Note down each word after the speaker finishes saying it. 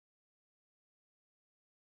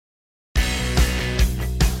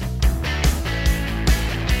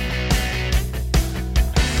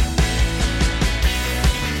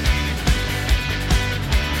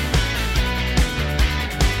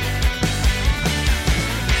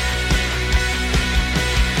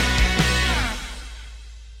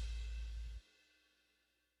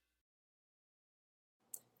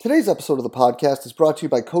Today's episode of the podcast is brought to you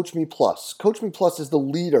by CoachMe Plus. CoachMe Plus is the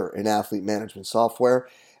leader in athlete management software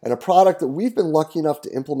and a product that we've been lucky enough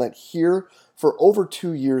to implement here for over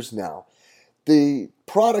 2 years now. The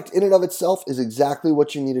product in and of itself is exactly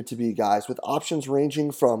what you need it to be, guys, with options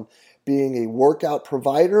ranging from being a workout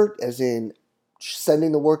provider, as in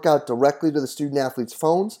sending the workout directly to the student athletes'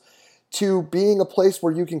 phones, to being a place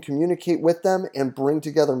where you can communicate with them and bring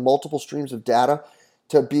together multiple streams of data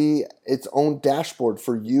to be its own dashboard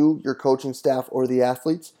for you, your coaching staff, or the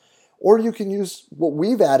athletes. Or you can use what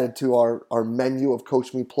we've added to our menu of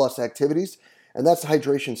CoachMe Plus activities, and that's the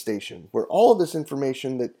Hydration Station, where all of this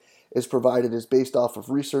information that is provided is based off of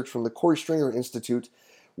research from the Corey Stringer Institute,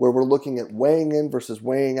 where we're looking at weighing in versus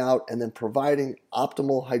weighing out and then providing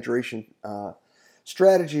optimal hydration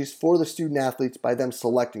strategies for the student athletes by them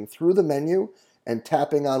selecting through the menu and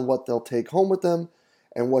tapping on what they'll take home with them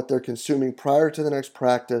and what they're consuming prior to the next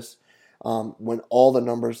practice when all the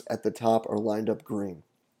numbers at the top are lined up green.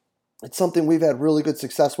 It's something we've had really good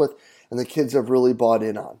success with and the kids have really bought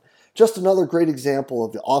in on. Just another great example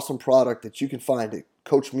of the awesome product that you can find at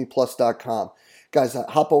CoachMePlus.com. Guys,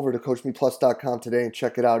 hop over to CoachMePlus.com today and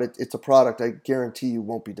check it out. It's a product I guarantee you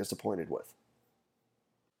won't be disappointed with.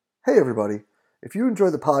 Hey everybody, if you enjoy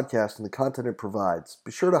the podcast and the content it provides,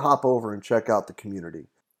 be sure to hop over and check out the community.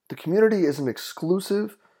 The community is an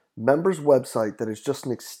exclusive members website that is just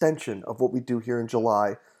an extension of what we do here in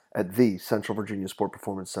July at the Central Virginia Sport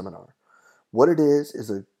Performance Seminar. What it is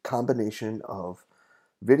a combination of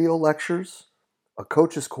video lectures, a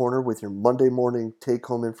coach's corner with your Monday morning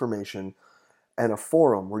take-home information, and a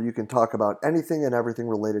forum where you can talk about anything and everything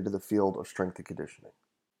related to the field of strength and conditioning.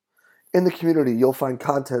 In the community, you'll find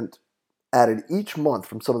content added each month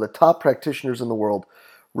from some of the top practitioners in the world,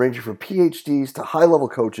 ranging from PhDs to high-level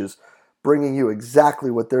coaches, bringing you exactly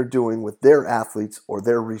what they're doing with their athletes or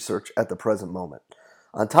their research at the present moment.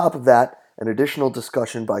 On top of that, an additional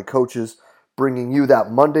discussion by coaches bringing you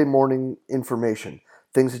that Monday morning information,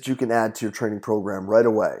 things that you can add to your training program right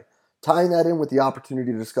away. Tying that in with the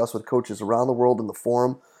opportunity to discuss with coaches around the world in the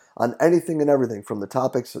forum on anything and everything from the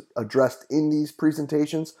topics addressed in these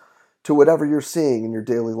presentations to whatever you're seeing in your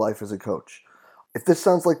daily life as a coach. If this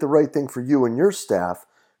sounds like the right thing for you and your staff,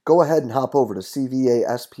 go ahead and hop over to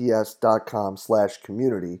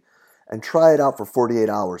cvasps.com/community and try it out for 48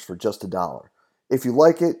 hours for just $1. If you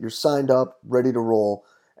like it, you're signed up, ready to roll,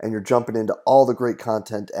 and you're jumping into all the great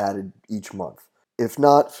content added each month. If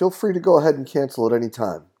not, feel free to go ahead and cancel at any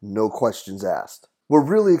time. No questions asked. We're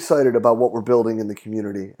really excited about what we're building in the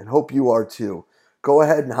community and hope you are too. Go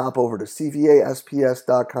ahead and hop over to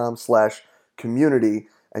cvasps.com/community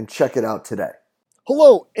and check it out today.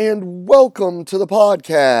 Hello and welcome to the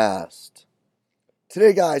podcast.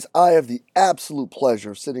 Today, guys, I have the absolute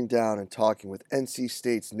pleasure of sitting down and talking with NC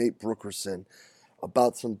State's Nate Brookerson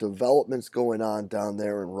about some developments going on down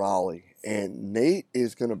there in Raleigh. And Nate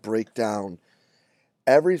is going to break down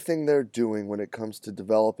everything they're doing when it comes to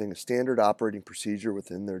developing a standard operating procedure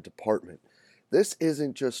within their department. This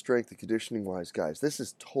isn't just strength and conditioning wise, guys. This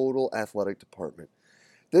is total athletic department.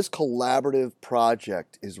 This collaborative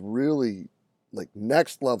project is really like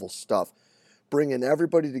next level stuff, bringing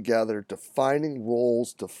everybody together, defining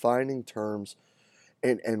roles, defining terms,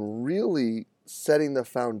 and really setting the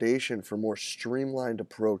foundation for a more streamlined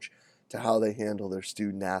approach to how they handle their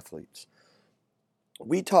student athletes.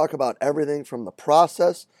 We talk about everything from the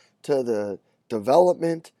process to the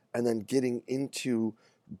development and then getting into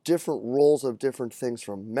different roles of different things,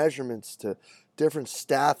 from measurements to different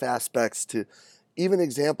staff aspects to even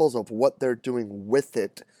examples of what they're doing with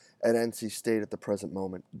it at NC State at the present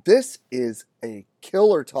moment. This is a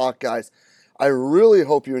killer talk, guys. I really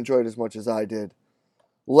hope you enjoyed as much as I did.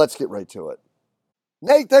 Let's get right to it.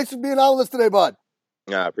 Nate, thanks for being on with us today, bud.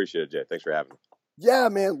 I appreciate it, Jay. Thanks for having me. Yeah,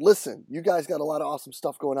 man. Listen, you guys got a lot of awesome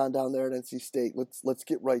stuff going on down there at NC State. Let's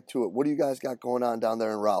get right to it. What do you guys got going on down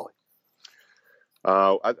there in Raleigh?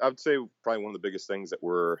 I'd say probably one of the biggest things that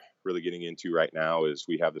we're really getting into right now is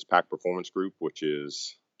we have this PAC Performance Group, which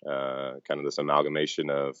is kind of this amalgamation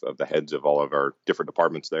of the heads of all of our different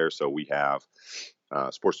departments there. So we have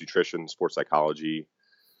sports nutrition, sports psychology,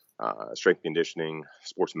 strength conditioning,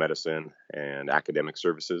 sports medicine, and academic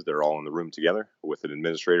services. They're all in the room together with an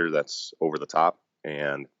administrator that's over the top.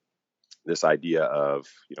 And this idea of,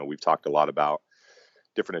 we've talked a lot about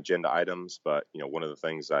different agenda items, but, one of the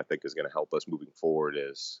things I think is going to help us moving forward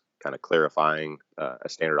is kind of clarifying a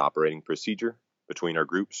standard operating procedure between our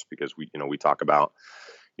groups, because we talk about,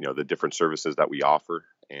 the different services that we offer.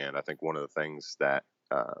 And I think one of the things that,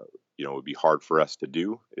 would be hard for us to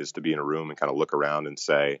do is to be in a room and kind of look around and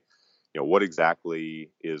say, what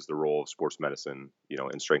exactly is the role of sports medicine,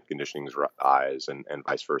 in strength conditioning's eyes, and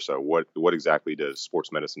vice versa? What exactly does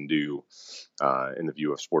sports medicine do in the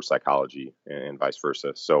view of sports psychology, and vice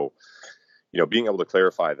versa? So, being able to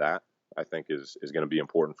clarify that, I think is going to be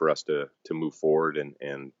important for us to move forward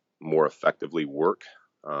and more effectively work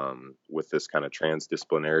with this kind of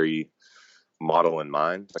transdisciplinary model in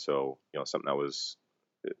mind. So, something that was,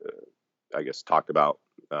 I guess, talked about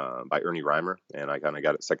by Ernie Reimer, and I kind of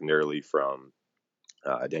got it secondarily from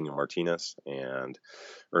Daniel Martinez. And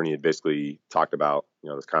Ernie had basically talked about,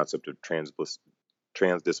 this concept of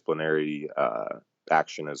transdisciplinary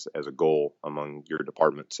action as a goal among your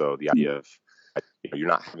department. So the idea of, you're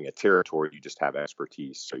not having a territory, you just have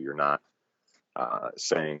expertise. So you're not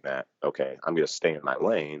saying that, okay, I'm going to stay in my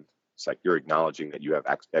lane. It's like you're acknowledging that you have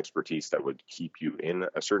expertise that would keep you in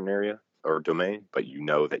a certain area or domain, but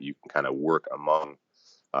that you can kind of work among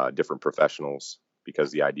different professionals,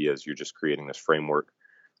 because the idea is you're just creating this framework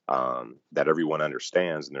that everyone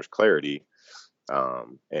understands and there's clarity,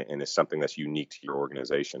 and it's something that's unique to your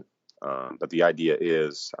organization. But the idea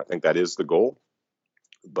is, I think that is the goal.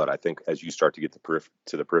 But I think as you start to get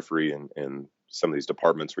to the periphery and some of these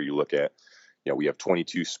departments where you look at, we have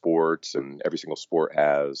 22 sports, and every single sport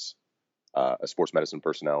has a sports medicine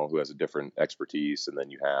personnel who has a different expertise. And then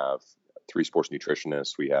you have 3 sports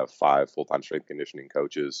nutritionists. We have 5 full-time strength conditioning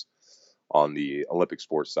coaches. On the Olympic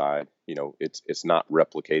sports side, it's not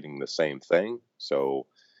replicating the same thing. So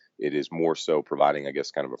it is more so providing, I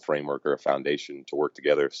guess, kind of a framework or a foundation to work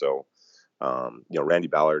together. So, Randy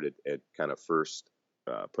Ballard had kind of first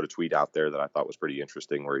put a tweet out there that I thought was pretty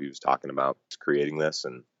interesting, where he was talking about creating this.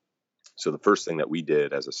 And so the first thing that we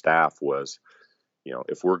did as a staff was,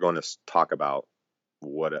 if we're going to talk about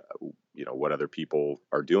what other people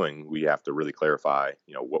are doing, we have to really clarify,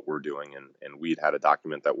 what we're doing. And we'd had a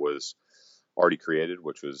document that was already created,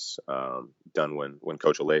 which was done when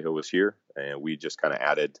Coach Alejo was here. And we just kind of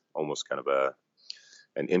added almost kind of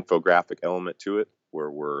an infographic element to it,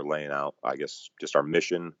 where we're laying out, I guess, just our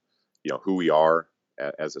mission, who we are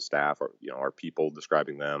as a staff, or, our people,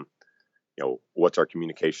 describing them, what's our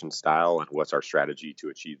communication style and what's our strategy to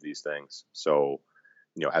achieve these things. So,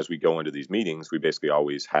 as we go into these meetings, we basically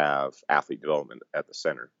always have athlete development at the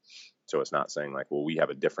center. So it's not saying like, well, we have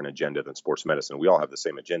a different agenda than sports medicine. We all have the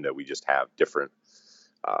same agenda. We just have different,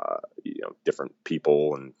 different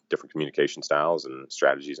people and different communication styles and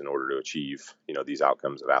strategies in order to achieve, these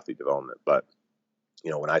outcomes of athlete development. But,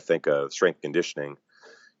 when I think of strength conditioning,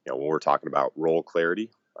 when we're talking about role clarity,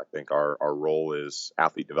 I think our role is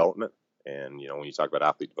athlete development. And, when you talk about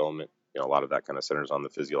athlete development, a lot of that kind of centers on the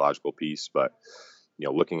physiological piece. But,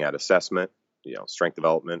 looking at assessment, strength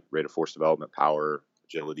development, rate of force development, power,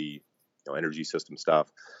 agility, energy system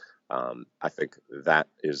stuff. I think that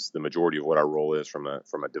is the majority of what our role is from a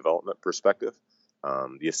development perspective.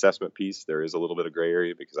 The assessment piece, there is a little bit of gray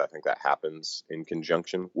area, because I think that happens in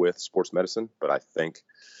conjunction with sports medicine. But I think,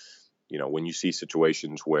 when you see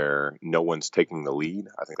situations where no one's taking the lead,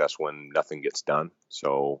 I think that's when nothing gets done.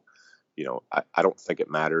 So, I don't think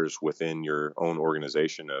it matters within your own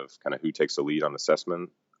organization of kind of who takes the lead on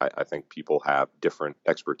assessment. I think people have different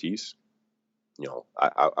expertise.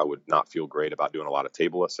 I would not feel great about doing a lot of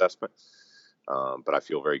table assessment, but I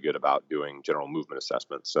feel very good about doing general movement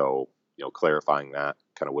assessment. So, clarifying that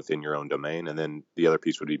kind of within your own domain. And then the other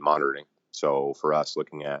piece would be monitoring. So for us,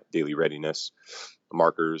 looking at daily readiness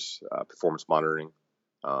markers, performance monitoring,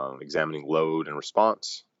 examining load and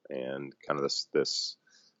response, and kind of this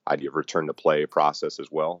idea of return to play process as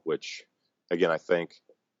well, which again, I think,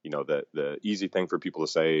 the easy thing for people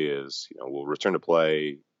to say is, we'll return to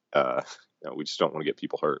play. We just don't want to get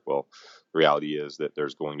people hurt. Well, the reality is that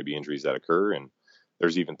there's going to be injuries that occur. And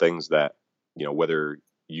there's even things that, whether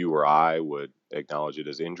you or I would acknowledge it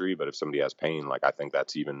as injury, but if somebody has pain, like, I think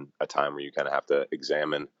that's even a time where you kind of have to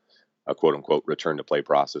examine a quote unquote return to play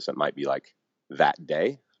process. It might be like that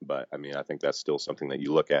day, but I mean, I think that's still something that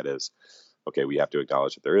you look at as, okay, we have to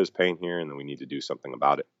acknowledge that there is pain here, and then we need to do something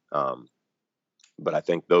about it. But I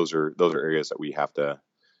think those are areas that we have to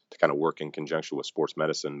kind of work in conjunction with sports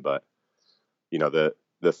medicine. But,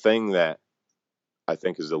 the thing that I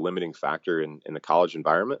think is the limiting factor in the college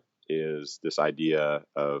environment is this idea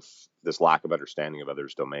of this lack of understanding of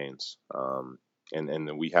others' domains. And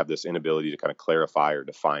then we have this inability to kind of clarify or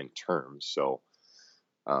define terms. So,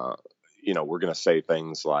 we're going to say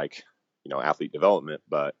things like, athlete development,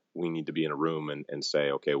 but we need to be in a room and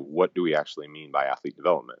say, okay, what do we actually mean by athlete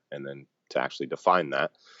development? And then to actually define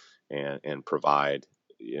that and provide,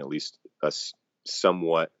 at least a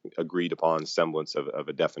somewhat agreed upon semblance of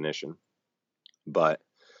a definition. But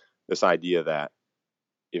this idea that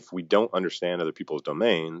if we don't understand other people's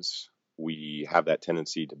domains, we have that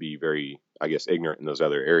tendency to be very, I guess, ignorant in those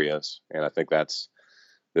other areas. And I think that's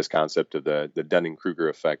this concept of the Dunning-Kruger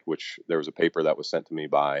effect, which there was a paper that was sent to me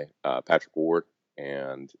by Patrick Ward.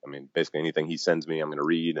 And I mean, basically anything he sends me, I'm going to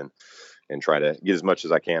read and try to get as much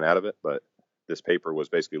as I can out of it. But this paper was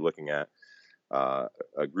basically looking at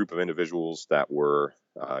a group of individuals that were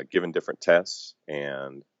given different tests,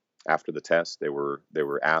 and after the test, they were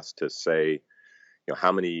asked to say,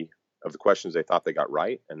 how many of the questions they thought they got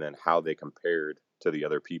right, and then how they compared to the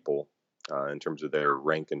other people in terms of their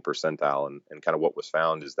rank and percentile. And kind of what was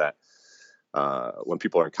found is that when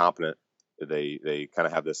people are incompetent, they kind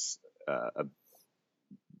of have this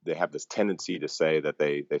they have this tendency to say that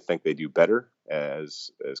they think they do better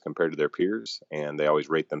as compared to their peers, and they always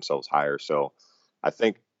rate themselves higher. So I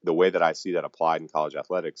think the way that I see that applied in college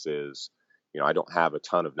athletics is, I don't have a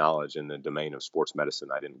ton of knowledge in the domain of sports medicine.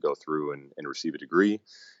 I didn't go through and receive a degree,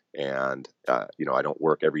 and I don't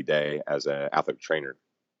work every day as an athletic trainer.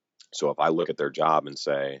 So if I look at their job and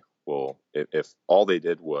say, well, if all they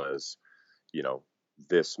did was,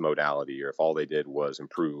 this modality, or if all they did was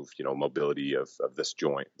improve, mobility of this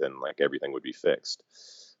joint, then like everything would be fixed.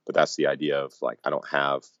 But that's the idea of like, I don't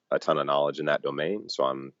have a ton of knowledge in that domain. So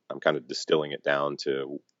I'm kind of distilling it down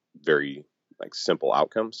to very like simple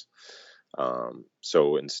outcomes.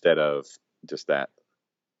 So instead of just that,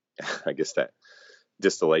 I guess that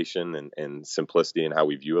distillation and simplicity in how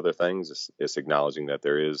we view other things, is acknowledging that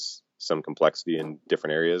there is some complexity in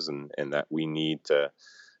different areas, and that we need to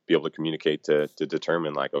be able to communicate to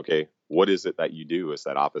determine like, okay, what is it that you do as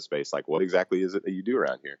that office space? Like, what exactly is it that you do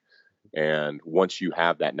around here? And once you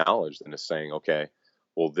have that knowledge, then it's saying, okay,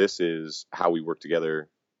 well, this is how we work together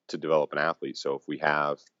to develop an athlete. So if we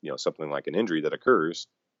have, something like an injury that occurs,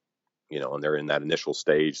 and they're in that initial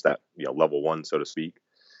stage, that, level 1, so to speak,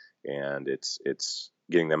 and it's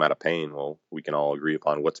getting them out of pain. Well, we can all agree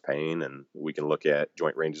upon what's pain, and we can look at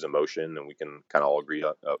joint ranges of motion, and we can kind of all agree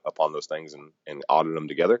upon those things and audit them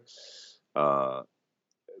together.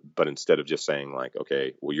 But instead of just saying like,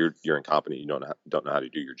 okay, well, you're incompetent, you don't know how to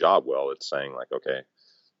do your job well, it's saying like, okay,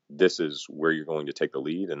 this is where you're going to take the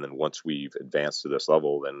lead, and then once we've advanced to this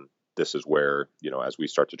level, then this is where, as we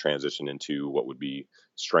start to transition into what would be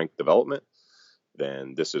strength development,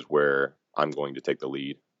 then this is where I'm going to take the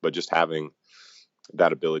lead. But just having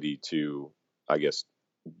that ability to, I guess,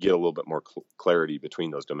 get a little bit more clarity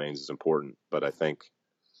between those domains is important. But I think,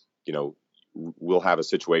 we'll have a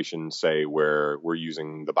situation, say, where we're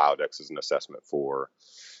using the Biodex as an assessment for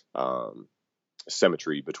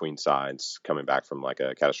symmetry between sides coming back from like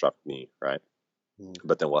a catastrophic knee, right?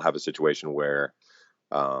 But then we'll have a situation where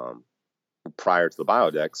prior to the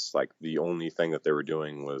Biodex, like the only thing that they were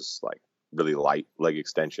doing was like really light leg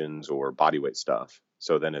extensions or body weight stuff.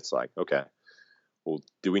 So then it's like, okay, well,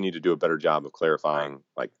 do we need to do a better job of clarifying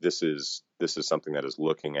like this is something that is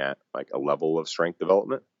looking at like a level of strength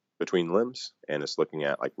development between limbs, and it's looking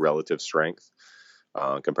at like relative strength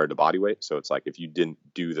compared to body weight. So it's like, if you didn't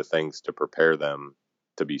do the things to prepare them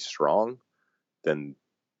to be strong, then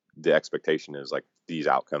the expectation is like these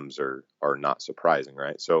outcomes are not surprising,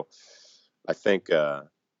 right? So I think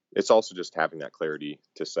it's also just having that clarity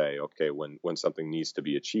to say, okay, when something needs to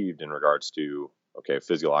be achieved in regards to, okay, a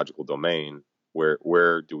physiological domain,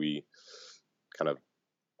 where do we kind of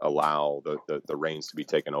allow the reins to be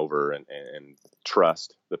taken over and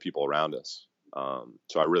trust the people around us.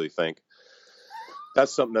 So I really think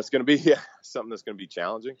that's something that's going to be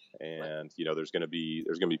challenging. And, there's going to be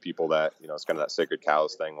people that, it's kind of that sacred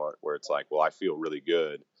cows thing where it's like, well, I feel really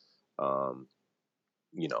good.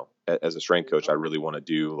 As a strength coach, I really want to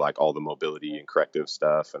do like all the mobility and corrective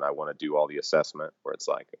stuff. And I want to do all the assessment, where it's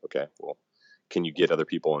like, okay, well, can you get other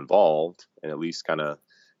people involved and at least kind of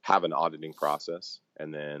have an auditing process?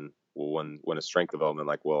 And then, well, when a strength development,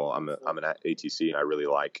 like, well, I'm an ATC and I really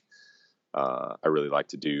like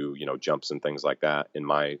to do, jumps and things like that in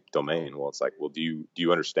my domain. Well, it's like, well, do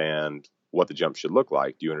you understand what the jump should look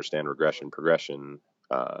like? Do you understand regression, progression,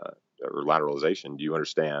 or lateralization? Do you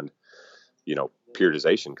understand,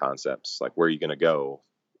 periodization concepts? Like, where are you going to go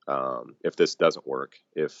if this doesn't work?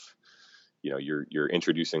 If you're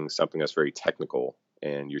introducing something that's very technical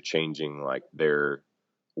and you're changing like their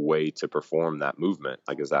way to perform that movement,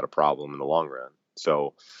 like, is that a problem in the long run?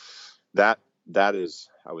 So that is,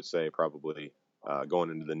 I would say, probably going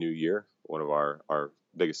into the new year, one of our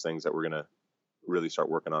biggest things that we're going to really start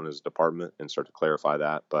working on as a department and start to clarify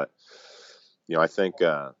that. But I think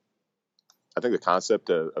the concept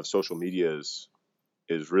of social media is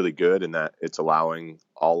really good in that it's allowing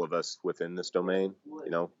all of us within this domain,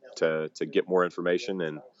 to get more information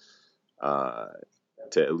and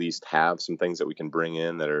to at least have some things that we can bring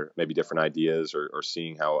in that are maybe different ideas, or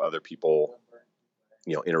seeing how other people,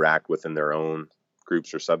 interact within their own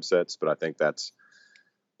groups or subsets. But I think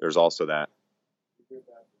there's also that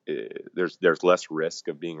there's less risk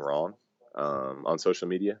of being wrong on social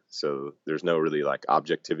media. So there's no really like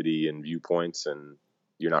objectivity and viewpoints, and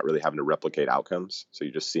you're not really having to replicate outcomes. So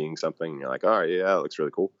you're just seeing something and you're like, all right, yeah, that looks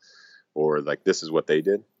really cool. Or like, this is what they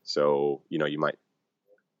did. So, you might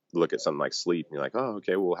look at something like sleep and you're like, oh,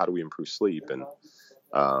 okay, well, how do we improve sleep? And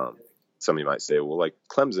somebody might say, well, like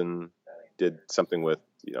Clemson did something with,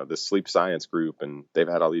 this sleep science group, and they've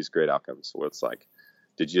had all these great outcomes. Well, it's like,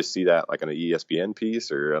 did you just see that like on an ESPN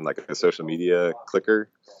piece or on like a social media clicker?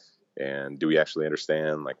 And do we actually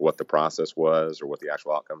understand like what the process was or what the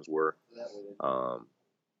actual outcomes were?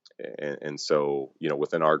 And so,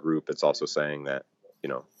 within our group, it's also saying that,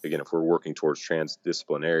 again, if we're working towards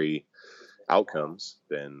transdisciplinary outcomes,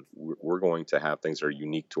 then we're going to have things that are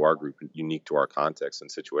unique to our group, unique to our context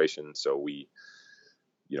and situation. So we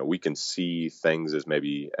can see things as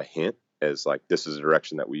maybe a hint, as like, this is a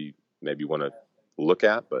direction that we maybe want to look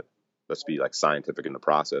at, but let's be like scientific in the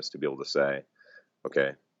process to be able to say, okay,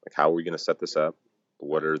 like, how are we going to set this up?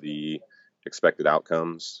 What are the expected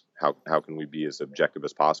outcomes? How can we be as objective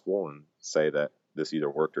as possible and say that this either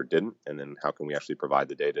worked or didn't? And then how can we actually provide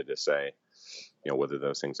the data to say, whether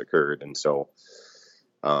those things occurred? And so,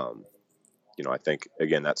 I think,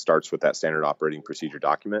 again, that starts with that standard operating procedure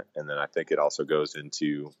document. And then I think it also goes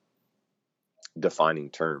into defining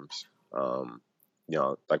terms.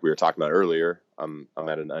 Like we were talking about earlier, I'm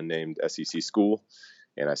at an unnamed SEC school,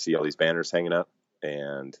 and I see all these banners hanging up,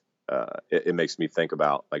 and it makes me think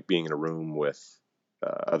about like being in a room with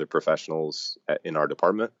other professionals in our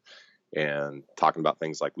department and talking about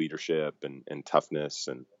things like leadership and toughness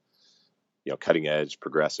and, cutting edge,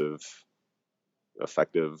 progressive,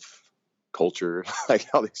 effective culture, like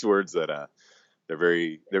all these words that they're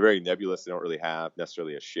very nebulous. They don't really have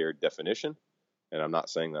necessarily a shared definition. And I'm not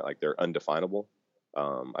saying that like they're undefinable.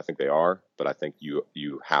 I think they are, but I think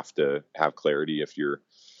you have to have clarity if you're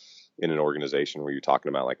in an organization where you're talking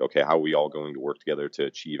about like, okay, how are we all going to work together to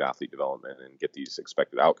achieve athlete development and get these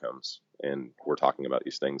expected outcomes? And we're talking about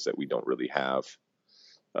these things that we don't really have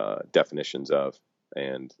definitions of.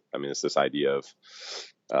 And I mean, it's this idea of,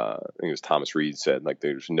 I think it was Thomas Reed said, like,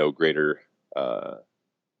 there's no greater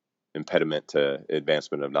impediment to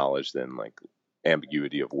advancement of knowledge than like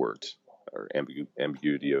ambiguity of words or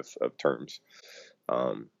ambiguity of terms.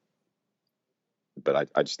 But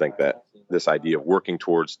I just think that this idea of working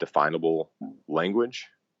towards definable language,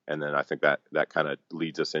 and then I think that kind of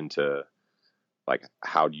leads us into like,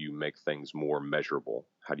 how do you make things more measurable?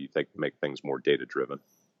 How do you make things more data driven?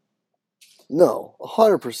 No,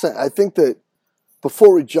 100%. I think that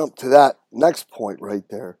before we jump to that next point right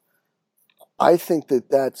there, I think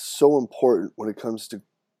that that's so important when it comes to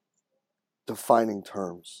defining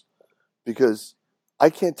terms, because I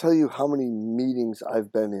can't tell you how many meetings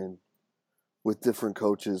I've been in with different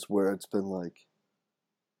coaches where it's been like,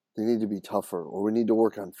 they need to be tougher, or we need to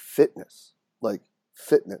work on fitness. Like,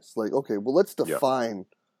 okay, well, let's define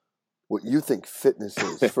what you think fitness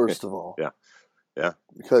is, first of all. Yeah.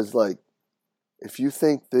 Because like, if you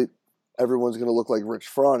think that everyone's going to look like Rich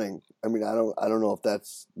Froning, I mean, I don't know if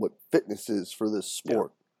that's what fitness is for this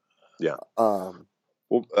sport. Yeah.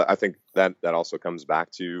 Well, I think that also comes back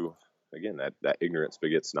to, again, that ignorance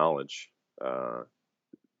begets knowledge.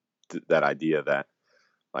 That idea that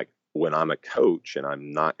like, when I'm a coach and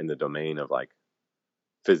I'm not in the domain of like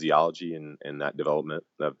physiology and that development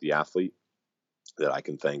of the athlete, that I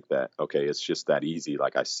can think that, okay, it's just that easy.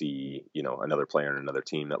 Like, I see, another player in another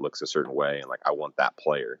team that looks a certain way, and like, I want that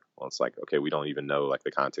player. Well, it's like, okay, we don't even know like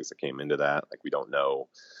the context that came into that. Like, we don't know,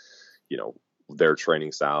 their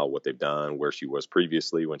training style, what they've done, where she was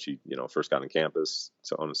previously when she, first got on campus,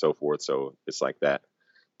 so on and so forth. So it's like that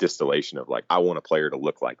distillation of like, I want a player to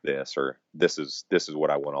look like this, or this is what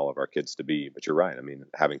I want all of our kids to be. But you're right. I mean,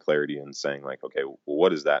 having clarity and saying like, okay, well, what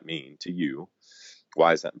does that mean to you?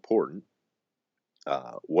 Why is that important?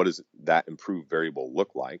 What does that improved variable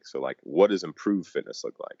look like? So like, what does improved fitness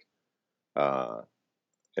look like?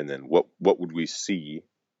 And then what would we see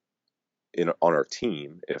on our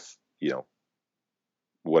team if,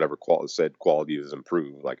 whatever quality is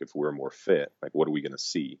improved? Like, if we're more fit, like, what are we going to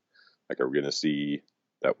see? Like, are we going to see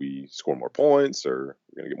that we score more points, or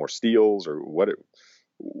we're going to get more steals, or what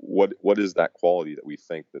is that quality that we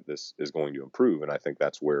think that this is going to improve? And I think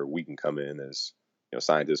that's where we can come in as,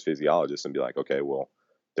 scientists, physiologists, and be like, okay, well,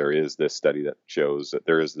 there is this study that shows that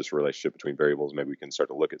there is this relationship between variables. Maybe we can start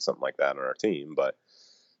to look at something like that on our team. But,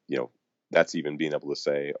 that's even being able to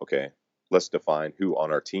say, okay, let's define who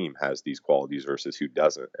on our team has these qualities versus who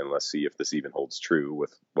doesn't, and let's see if this even holds true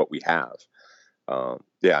with what we have.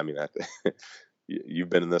 Yeah, I mean, you've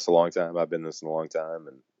been in this a long time. I've been in this in a long time,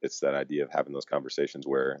 and it's that idea of having those conversations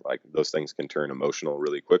where like those things can turn emotional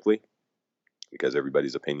really quickly because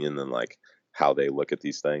everybody's opinion and like how they look at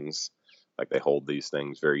these things, like they hold these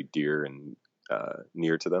things very dear and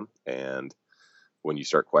near to them, and when you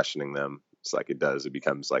start questioning them, it's like it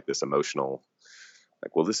becomes like this emotional,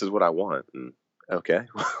 like, well, this is what I want, and okay,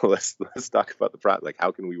 well, let's talk about the product. Like,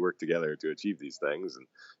 how can we work together to achieve these things, and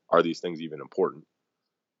are these things even important?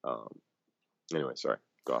 Um, anyway, sorry,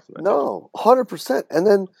 go off on that tangent. No, 100%. And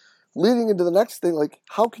then leading into the next thing, like,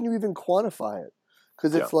 how can you even quantify it?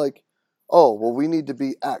 Because it's like, oh, well, we need to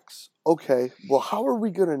be X. Okay, well, how are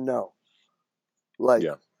we going to know? Like,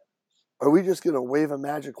 are we just going to wave a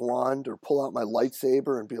magic wand or pull out my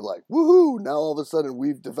lightsaber and be like, woohoo, now all of a sudden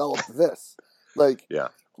we've developed this? Like,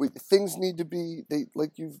 things need to be,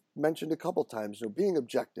 like you've mentioned a couple times, being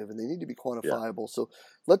objective, and they need to be quantifiable. So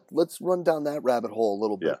let's run down that rabbit hole a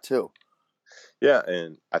little bit too. Yeah,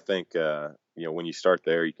 and I think when you start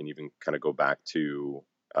there, you can even kind of go back to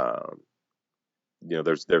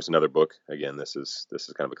there's another book. Again, this is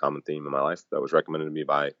kind of a common theme in my life that was recommended to me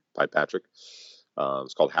by Patrick.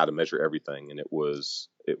 It's called How to Measure Everything, and it was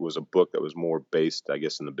a book that was more based, I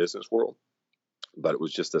guess, in the business world, but it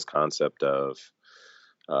was just this concept of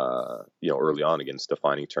early on, again, it's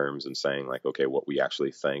defining terms and saying like, okay, what we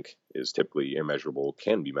actually think is typically immeasurable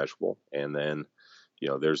can be measurable, and then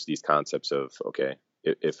there's these concepts of, okay,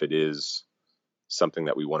 if it is something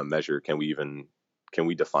that we want to measure, can we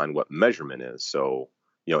define what measurement is? So,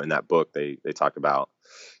 in that book, they talk about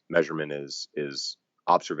measurement is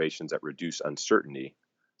observations that reduce uncertainty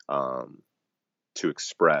to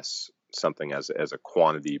express something as a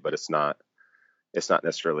quantity, but it's not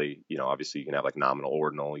necessarily, obviously you can have like nominal,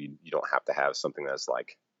 ordinal. You don't have to have something that's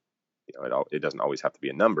like, it doesn't always have to be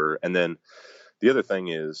a number. And then the other thing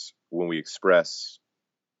is when we express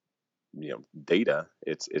data,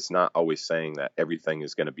 it's not always saying that everything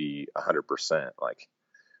is going to be 100%. Like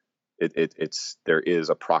there is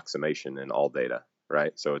approximation in all data,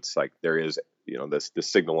 right? So it's like there is this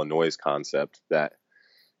signal and noise concept that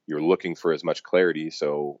you're looking for as much clarity.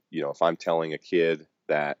 So if I'm telling a kid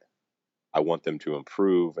that I want them to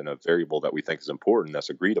improve in a variable that we think is important, that's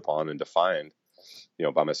agreed upon and defined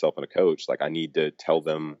by myself and a coach, like I need to tell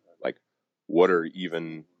them like what are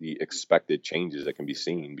even the expected changes that can be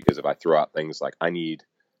seen. Because if I throw out things like I need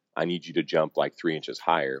you to jump like 3 inches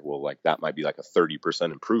higher, well, like that might be like a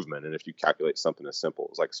 30% improvement. And if you calculate something as simple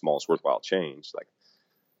as like smallest worthwhile change, like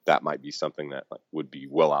that might be something that like would be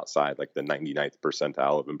well outside like the 99th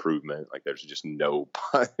percentile of improvement. Like there's just no,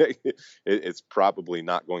 it's probably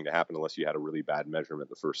not going to happen unless you had a really bad measurement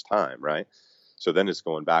the first time, right? So then it's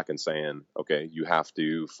going back and saying, okay, you have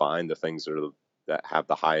to find the things that have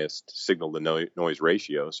the highest signal to noise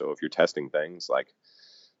ratio. So if you're testing things, like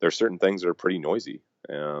there's certain things that are pretty noisy.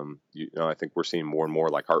 I think we're seeing more and more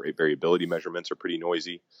like heart rate variability measurements are pretty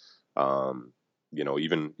noisy.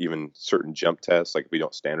 Even certain jump tests, like if we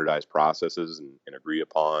don't standardize processes and agree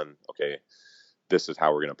upon, okay, this is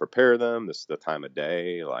how we're going to prepare them, this is the time of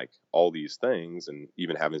day, like all these things, and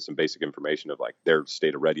even having some basic information of like their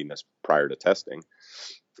state of readiness prior to testing.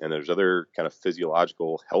 And there's other kind of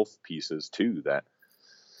physiological health pieces too that,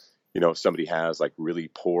 if somebody has like really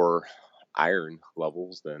poor iron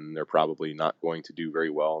levels, then they're probably not going to do very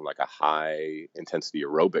well in like a high intensity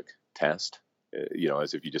aerobic test,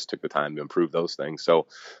 as if you just took the time to improve those things. So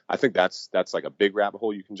I think that's like a big rabbit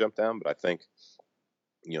hole you can jump down. But I think,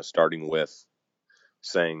 starting with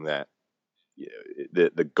saying that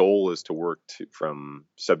the goal is to work from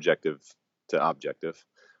subjective to objective.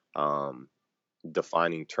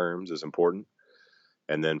 Defining terms is important.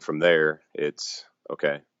 And then from there, it's,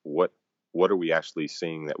 okay, what are we actually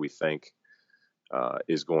seeing that we think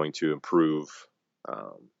is going to improve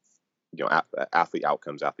athlete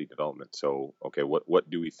outcomes, athlete development. So, okay, what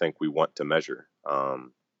do we think we want to measure?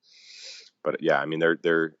 But yeah, I mean,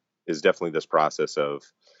 there is definitely this process of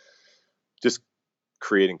just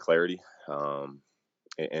creating clarity.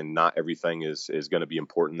 And not everything is going to be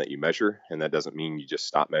important that you measure. And that doesn't mean you just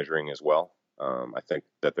stop measuring as well. I think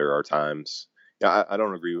that there are times, I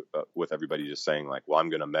don't agree with everybody just saying like, well, I'm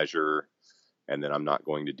going to measure and then I'm not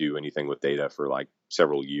going to do anything with data for like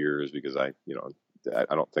several years, because I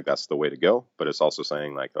don't think that's the way to go. But it's also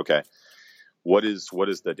saying like, okay, what is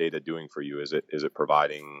the data doing for you? Is it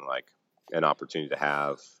providing like an opportunity to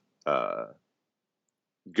have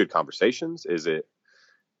good conversations? Is it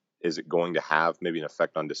going to have maybe an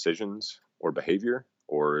effect on decisions or behavior?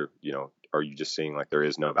 Or, are you just seeing like there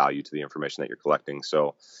is no value to the information that you're collecting?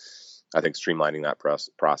 So I think streamlining that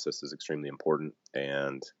process is extremely important.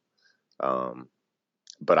 And,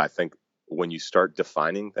 but I think when you start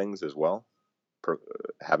defining things as well,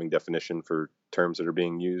 having definition for terms that are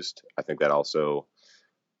being used, I think that also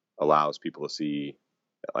allows people to see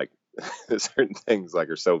like certain things like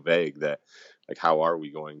are so vague that like how are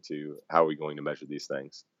we going to measure these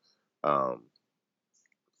things? Um,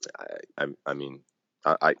 I mean,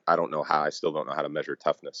 I don't know how. I still don't know how to measure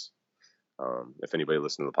toughness. If anybody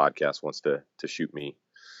listening to the podcast wants to shoot me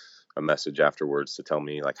a message afterwards to tell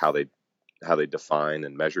me like how they define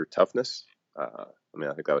and measure toughness, I mean,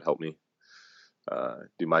 I think that would help me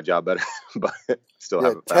do my job better. But still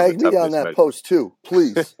haven't found the tag me on that measure. post too,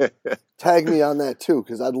 please. Tag me on that too,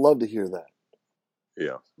 because I'd love to hear that.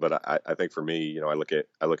 Yeah, but I think for me, I look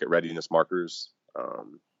at readiness markers.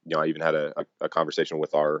 I even had a conversation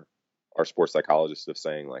with our sports psychologist of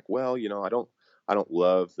saying like, well, I don't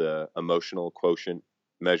love the emotional quotient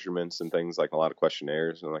measurements and things like a lot of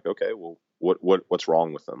questionnaires. And I'm like, okay, well, what's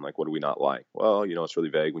wrong with them? Like, what do we not like? Well, it's really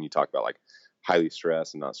vague when you talk about like highly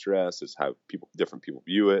stressed and not stressed. It's how different people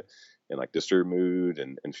view it, and like disturbed mood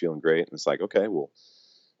and feeling great. And it's like, okay, well,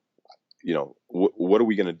 what are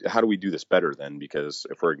we going to, how do we do this better then? Because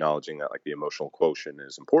if we're acknowledging that like the emotional quotient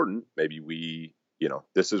is important, maybe we,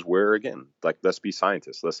 this is where, again, like, let's be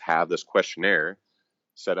scientists. Let's have this questionnaire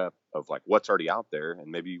set up of like what's already out there,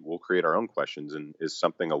 and maybe we'll create our own questions. And is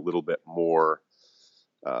something a little bit more,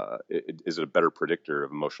 is it a better predictor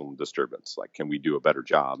of emotional disturbance? Like, can we do a better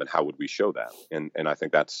job, and how would we show that? And I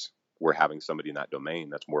think we're having somebody in that domain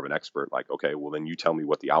that's more of an expert. Like, okay, well then you tell me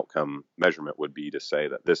what the outcome measurement would be to say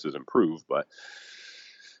that this is improved. But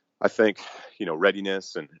I think,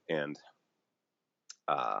 readiness and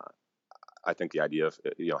I think the idea of,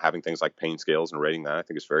 having things like pain scales and rating that, I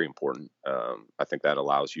think is very important. I think that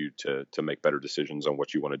allows you to make better decisions on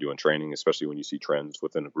what you want to do in training, especially when you see trends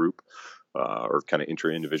within a group, or kind of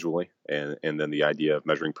intra-individually. And then the idea of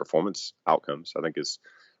measuring performance outcomes, I think, is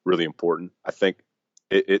really important. I think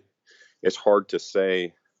it's hard to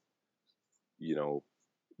say,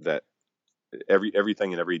 that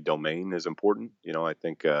everything in every domain is important. I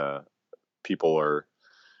think people are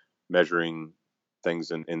measuring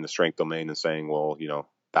things in the strength domain and saying, well,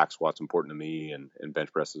 back squat's important to me, and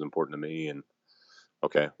bench press is important to me. And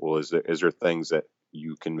okay, well, is there things that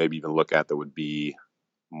you can maybe even look at that would be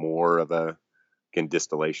more of a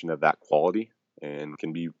distillation of that quality and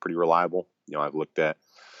can be pretty reliable? I've looked at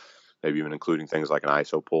maybe even including things like an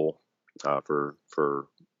ISO pull for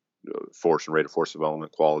force and rate of force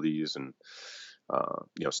development qualities, and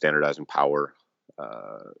standardizing power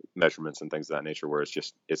measurements and things of that nature, where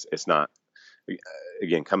it's not,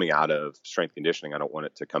 again, coming out of strength conditioning, I don't want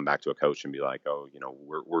it to come back to a coach and be like, oh,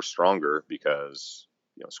 we're stronger because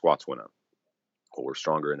squats went up, or we're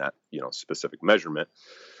stronger in that specific measurement.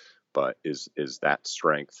 But is that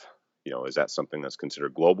strength, is that something that's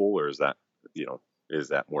considered global, or is that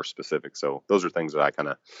more specific? So those are things that I kind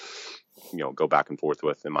of go back and forth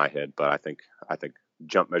with in my head. But I think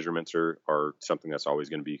jump measurements are something that's always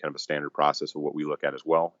going to be kind of a standard process of what we look at as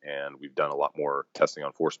well. And we've done a lot more testing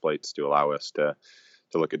on force plates to allow us to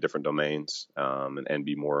look at different domains, and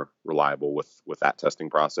be more reliable with that testing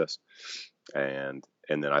process. And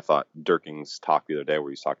then I thought Durking's talk the other day, where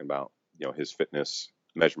he's talking about his fitness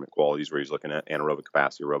measurement qualities, where he's looking at anaerobic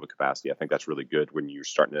capacity, aerobic capacity. I think that's really good when you're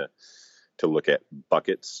starting to look at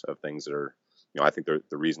buckets of things that are, I think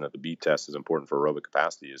the reason that the beat test is important for aerobic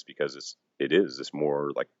capacity is because it's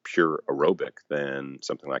more like pure aerobic than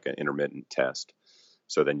something like an intermittent test.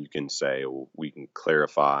 So then you can say, well, we can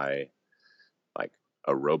clarify like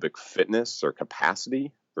aerobic fitness or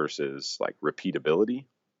capacity versus like repeatability.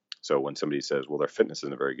 So when somebody says, well, their fitness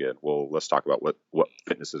isn't very good, well, let's talk about what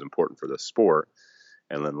fitness is important for the sport.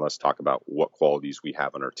 And then let's talk about what qualities we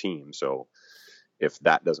have on our team. So if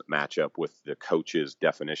that doesn't match up with the coach's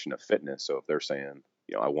definition of fitness, so if they're saying,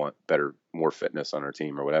 I want more fitness on our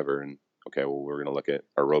team or whatever, and okay, well, we're going to look at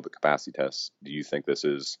aerobic capacity tests. Do you think this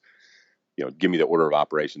is, give me the order of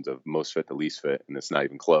operations of most fit to least fit, and it's not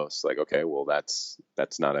even close. Like, okay, well, that's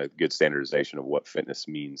not a good standardization of what fitness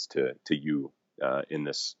means to you in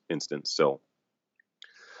this instance. So,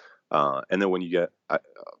 and then when you get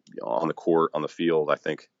on the court, on the field, I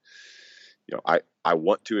think, I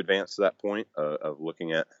want to advance to that point of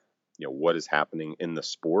looking at, what is happening in the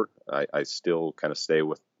sport. I still kind of stay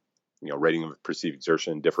with, rating of perceived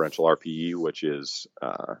exertion, differential RPE, which is,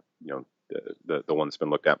 the one that's been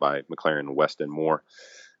looked at by McLaren, West, and Moore.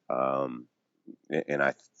 And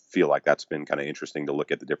I feel like that's been kind of interesting to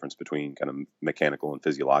look at the difference between kind of mechanical and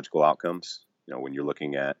physiological outcomes. When you're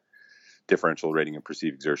looking at differential rating of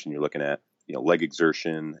perceived exertion, you're looking at, leg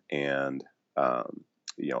exertion and,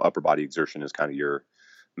 upper body exertion is kind of your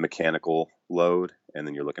mechanical load, and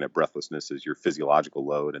then you're looking at breathlessness as your physiological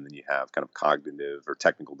load, and then you have kind of cognitive or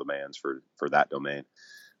technical demands for that domain.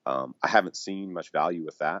 I haven't seen much value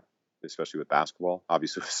with that, especially with basketball.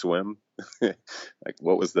 Obviously, with swim, like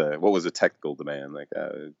what was the technical demand? Like,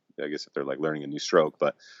 I guess if they're like learning a new stroke,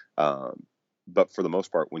 but for the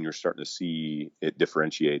most part, when you're starting to see it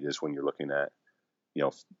differentiate is when you're looking at,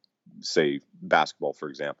 say basketball, for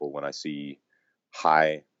example. When I see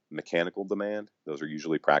high mechanical demand, those are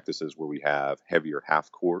usually practices where we have heavier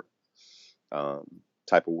half court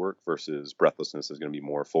type of work, versus breathlessness is going to be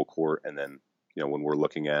more full court. And then, when we're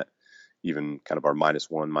looking at even kind of our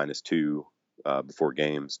 -1, -2 before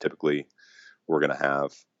games, typically we're going to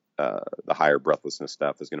have the higher breathlessness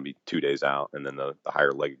stuff is going to be 2 days out, and then the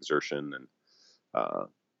higher leg exertion and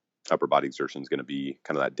upper body exertion is going to be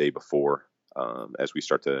kind of that day before, as we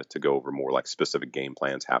start to go over more like specific game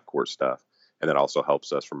plans, half court stuff. And that also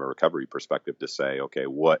helps us from a recovery perspective to say, okay,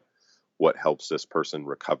 what helps this person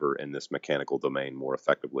recover in this mechanical domain more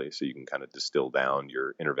effectively, so you can kind of distill down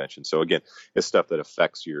your intervention. So again, it's stuff that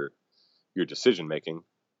affects your decision making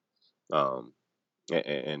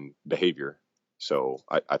and behavior. So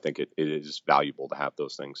I think it is valuable to have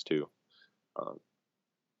those things too. I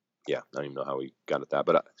don't even know how we got at that,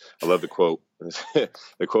 but I love the quote,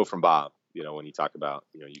 the quote from Bob, when you talk about,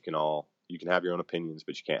 you can have your own opinions,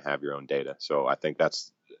 but you can't have your own data. So I think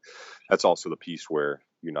that's also the piece where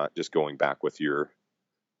you're not just going back with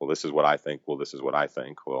well, this is what I think. Well, this is what I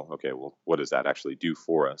think. Well, okay, well, what does that actually do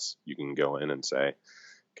for us? You can go in and say,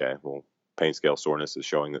 okay, well, pain scale soreness is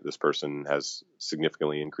showing that this person has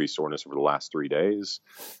significantly increased soreness over the last 3 days.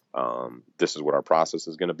 This is what our process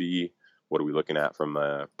is going to be. What are we looking at from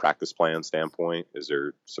a practice plan standpoint? Is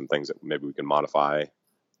there some things that maybe we can modify,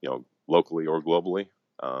 locally or globally?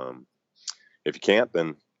 If you can't,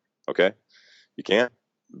 then okay, you can't.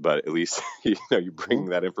 But at least you bring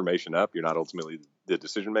that information up. You're not ultimately the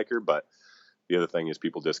decision maker. But the other thing is,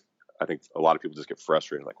 I think a lot of people just get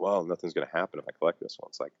frustrated, like, well, nothing's going to happen if I collect this one.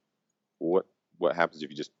 It's like, what happens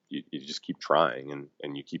if you just keep trying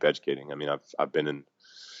and you keep educating? I mean, I've been in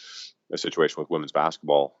a situation with women's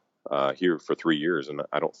basketball here for 3 years, and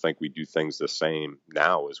I don't think we do things the same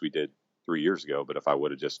now as we did 3 years ago. But if I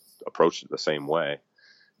would have just approached it the same way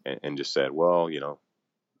and just said, well,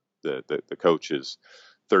 the coach is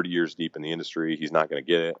 30 years deep in the industry, he's not going to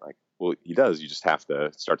get it. Like, well, he does. You just have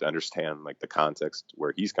to start to understand like the context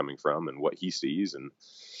where he's coming from and what he sees, and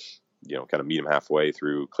kind of meet him halfway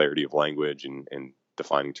through clarity of language and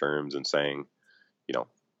defining terms and saying,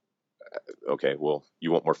 okay, well,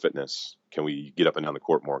 you want more fitness. Can we get up and down the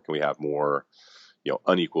court more? Can we have more,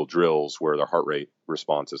 unequal drills where the heart rate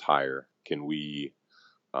response is higher? Can we,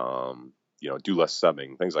 do less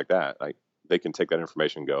subbing, things like that? Like, they can take that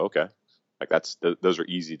information and go, okay, like those are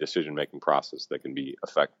easy decision-making process that can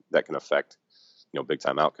affect, big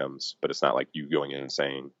time outcomes. But it's not like you going in and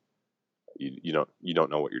saying, you don't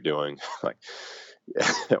know what you're doing, like,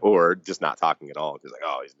 or just not talking at all, because like,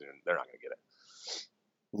 oh, they're not going to get it.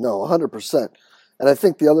 No, 100%. And I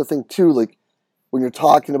think the other thing too, like when you're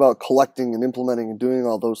talking about collecting and implementing and doing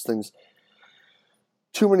all those things,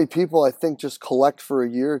 too many people, I think, just collect for a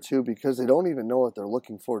year or two because they don't even know what they're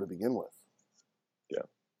looking for to begin with. Yeah.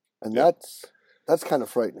 And that's kind of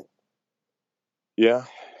frightening. Yeah.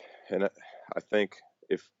 And I think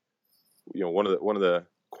if, one of the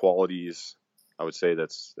qualities I would say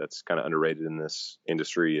that's kind of underrated in this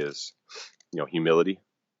industry is, humility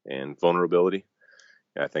and vulnerability.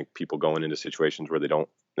 And I think people going into situations where they don't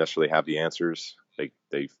necessarily have the answers,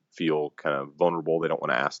 they feel kind of vulnerable. They don't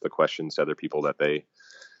want to ask the questions to other people that they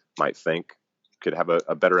might think could have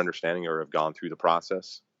a better understanding or have gone through the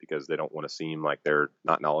process, because they don't want to seem like they're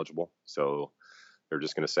not knowledgeable. So they're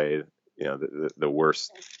just going to say, the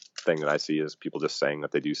worst thing that I see is people just saying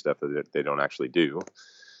that they do stuff that they don't actually do.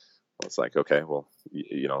 Well, it's like, okay, well,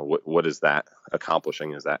 what is that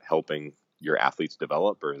accomplishing? Is that helping your athletes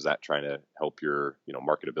develop, or is that trying to help your,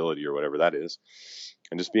 marketability or whatever that is?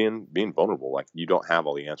 And just being vulnerable. Like, you don't have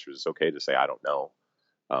all the answers. It's okay to say, I don't know.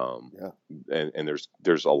 And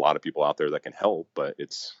there's a lot of people out there that can help, but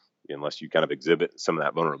it's, unless you kind of exhibit some of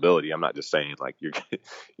that vulnerability. I'm not just saying like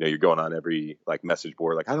you're going on every like message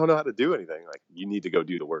board, like, I don't know how to do anything. Like, you need to go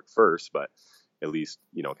do the work first, but at least,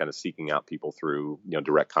 kind of seeking out people through,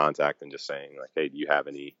 direct contact and just saying like, hey, do you have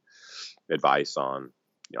any advice on,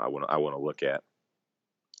 I want to look at,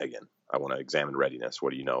 again, I want to examine readiness.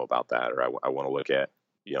 What do you know about that? Or I want to look at,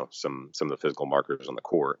 some of the physical markers on the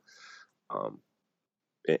court.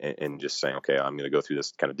 And just saying, okay, I'm going to go through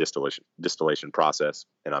this kind of distillation process,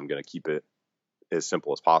 and I'm going to keep it as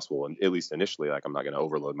simple as possible. And at least initially, like I'm not going to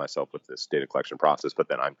overload myself with this data collection process, but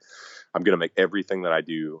then I'm going to make everything that I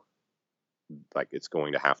do, like it's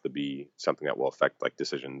going to have to be something that will affect like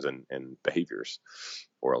decisions and behaviors,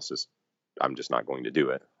 or else I'm just not going to do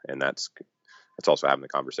it. And that's also having the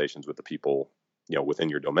conversations with the people, within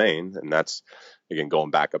your domain. And that's, again,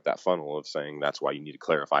 going back up that funnel of saying that's why you need to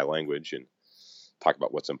clarify language and talk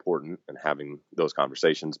about what's important, and having those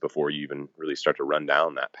conversations before you even really start to run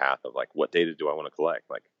down that path of like, what data do I want to collect?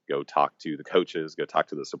 Like, go talk to the coaches, go talk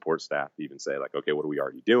to the support staff, even say like, okay, what are we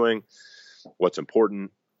already doing? What's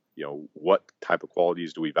important? What type of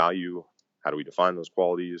qualities do we value? How do we define those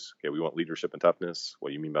qualities? Okay, we want leadership and toughness. What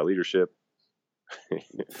do you mean by leadership?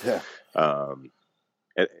 Yeah.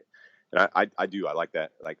 And I like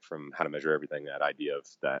that, like from How to Measure Everything, that idea of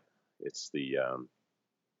that it's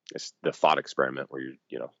the thought experiment where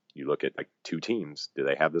you look at like two teams. Do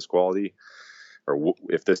they have this quality? Or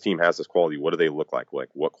if this team has this quality, what do they look like? Like,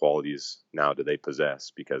 what qualities now do they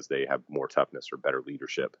possess because they have more toughness or better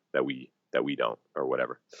leadership that we don't, or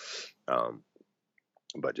whatever.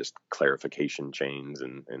 But just clarification chains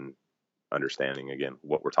and understanding, again,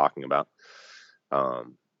 what we're talking about.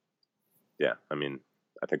 Yeah, I mean,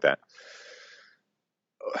 I think that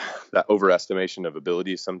overestimation of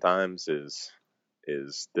abilities sometimes is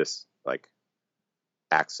this like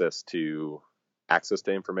access to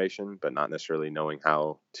information, but not necessarily knowing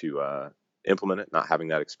how to implement it, not having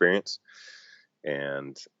that experience.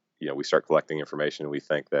 And we start collecting information and we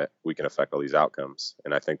think that we can affect all these outcomes.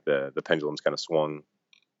 And I think the pendulum's kind of swung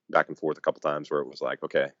back and forth a couple times, where it was like,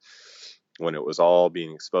 okay, when it was all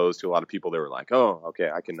being exposed to a lot of people, they were like, oh, okay,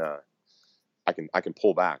 I can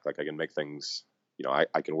pull back, like I can make things,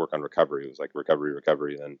 I can work on recovery. It was like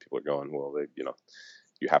recovery. Then people are going, well,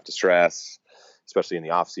 you have to stress, especially in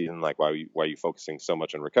the off season. Like, why are you focusing so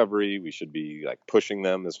much on recovery? We should be like pushing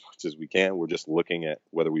them as much as we can. We're just looking at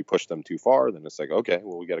whether we push them too far. Then it's like, okay,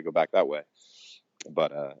 well, we got to go back that way.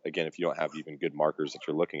 But again, if you don't have even good markers that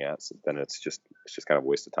you're looking at, then it's just kind of a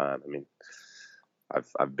waste of time. I mean,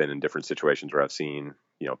 I've been in different situations where I've seen,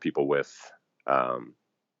 people with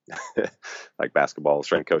like basketball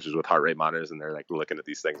strength coaches with heart rate monitors, and they're like looking at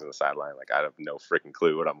these things on the sideline. Like, I have no freaking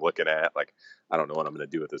clue what I'm looking at. Like, I don't know what I'm going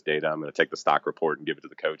to do with this data. I'm going to take the stock report and give it to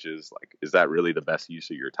the coaches. Like, is that really the best use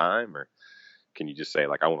of your time? Or can you just say,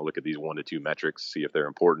 like, I want to look at these 1 to 2 metrics, see if they're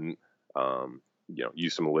important,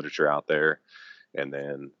 use some literature out there, and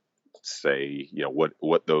then say,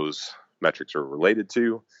 what those metrics are related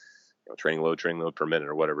to, training load per minute,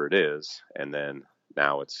 or whatever it is. And then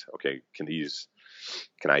now it's, okay, can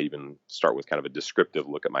I even start with kind of a descriptive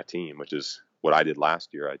look at my team, which is what I did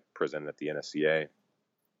last year. I presented at the NSCA,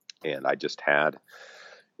 and I just had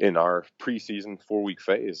in our preseason 4-week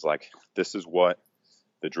phase, like, this is what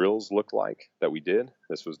the drills looked like that we did.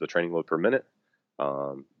 This was the training load per minute.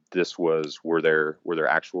 This was, were there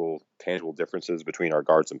actual tangible differences between our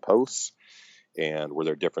guards and posts, and were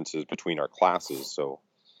there differences between our classes? So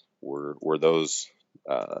were those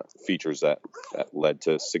features that led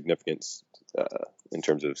to significance in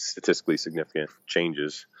terms of statistically significant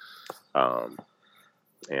changes,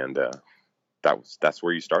 and that's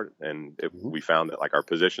where you started. And we found that, like, our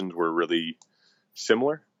positions were really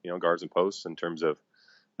similar, guards and posts, in terms of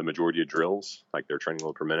the majority of drills, like their training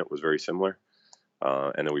load per minute was very similar.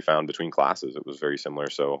 And then we found between classes it was very similar.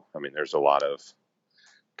 So, I mean, there's a lot of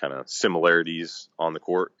kind of similarities on the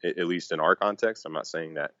court, at least in our context. I'm not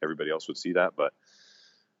saying that everybody else would see that, but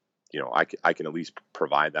I can at least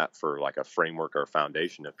provide that for like a framework or a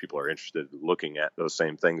foundation if people are interested in looking at those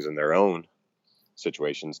same things in their own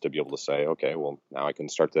situations, to be able to say, okay, well, now I can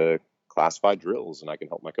start to classify drills and I can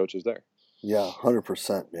help my coaches there. Yeah,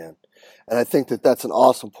 100%, man. And I think that that's an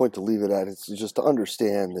awesome point to leave it at. It's just to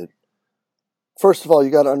understand that, first of all, you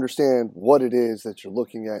got to understand what it is that you're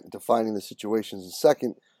looking at and defining the situations. And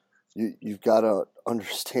second, you've got to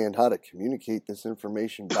understand how to communicate this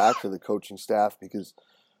information back to the coaching staff, because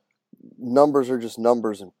numbers are just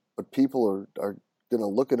numbers, but people are going to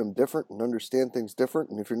look at them different and understand things different.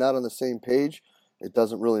 And if you're not on the same page, it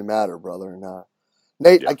doesn't really matter, brother. And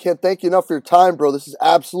Nate, I can't thank you enough for your time, bro. This is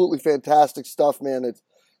absolutely fantastic stuff, man. It's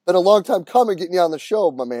been a long time coming getting you on the show,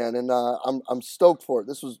 my man, and I'm stoked for it.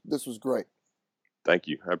 This was great. Thank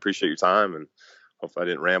you. I appreciate your time, and hopefully I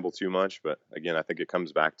didn't ramble too much. But again, I think it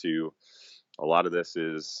comes back to a lot of this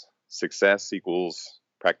is success equals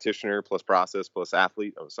practitioner plus process plus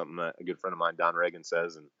athlete. That was something that a good friend of mine, Don Reagan,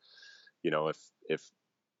 says. And if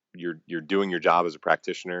you're doing your job as a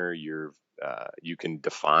practitioner, you can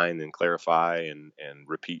define and clarify and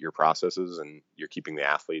repeat your processes, and you're keeping the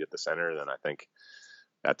athlete at the center, then I think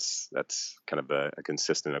that's kind of a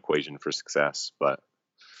consistent equation for success. But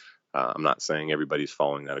I'm not saying everybody's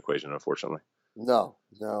following that equation, unfortunately. No.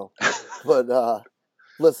 But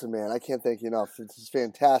listen, man, I can't thank you enough. This is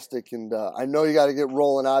fantastic, and I know you got to get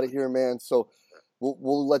rolling out of here, man. So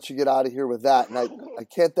we'll let you get out of here with that. And I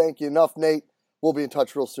can't thank you enough, Nate. We'll be in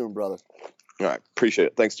touch real soon, brother. All right, appreciate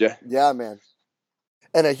it. Thanks, Jay. Yeah, man.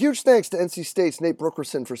 And a huge thanks to NC State's Nate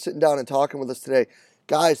Brookerson for sitting down and talking with us today.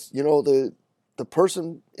 Guys, you know, the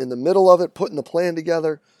person in the middle of it, putting the plan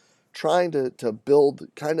together, trying to build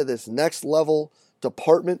kind of this next level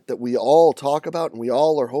department that we all talk about and we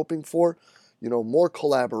all are hoping for, you know, more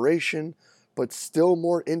collaboration, but still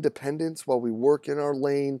more independence while we work in our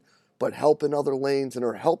lane, but help in other lanes and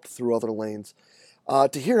are helped through other lanes.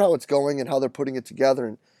 To hear how it's going and how they're putting it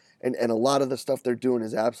together and a lot of the stuff they're doing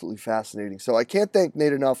is absolutely fascinating. So I can't thank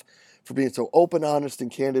Nate enough for being so open, honest,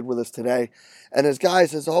 and candid with us today. And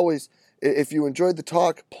as always, if you enjoyed the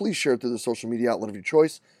talk, please share it through the social media outlet of your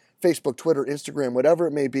choice. Facebook, Twitter, Instagram, whatever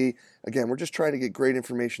it may be. Again, we're just trying to get great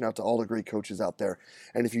information out to all the great coaches out there.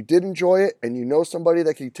 And if you did enjoy it and you know somebody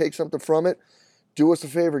that can take something from it, do us a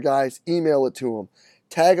favor, guys. Email it to them.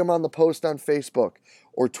 Tag them on the post on Facebook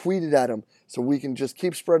or tweet it at them so we can just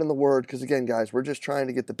keep spreading the word. Because again, guys, we're just trying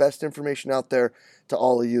to get the best information out there to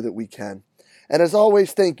all of you that we can. And as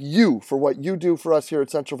always, thank you for what you do for us here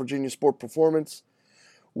at Central Virginia Sport Performance.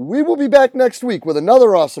 We will be back next week with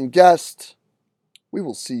another awesome guest. We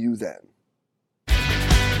will see you then.